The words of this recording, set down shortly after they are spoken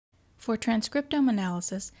For transcriptome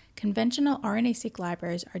analysis, conventional RNA-seq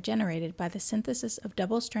libraries are generated by the synthesis of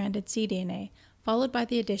double-stranded cDNA followed by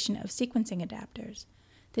the addition of sequencing adapters.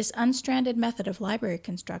 This unstranded method of library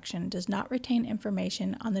construction does not retain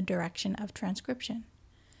information on the direction of transcription.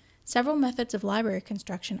 Several methods of library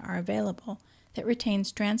construction are available that retain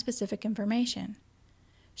strand-specific information.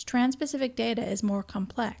 Strand-specific data is more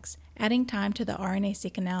complex, adding time to the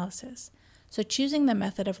RNA-seq analysis, so choosing the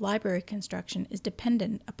method of library construction is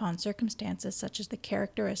dependent upon circumstances such as the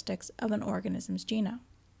characteristics of an organism's genome.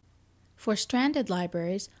 For stranded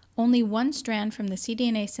libraries, only one strand from the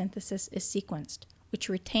cDNA synthesis is sequenced, which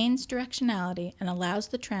retains directionality and allows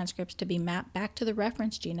the transcripts to be mapped back to the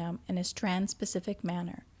reference genome in a strand-specific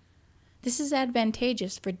manner. This is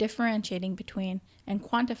advantageous for differentiating between and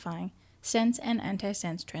quantifying sense and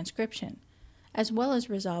antisense transcription, as well as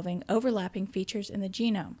resolving overlapping features in the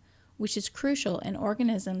genome, which is crucial in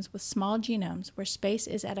organisms with small genomes where space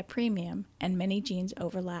is at a premium and many genes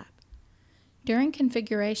overlap. During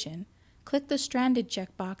configuration, click the Stranded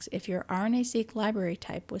checkbox if your RNA-seq library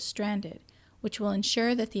type was stranded, which will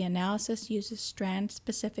ensure that the analysis uses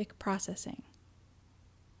strand-specific processing.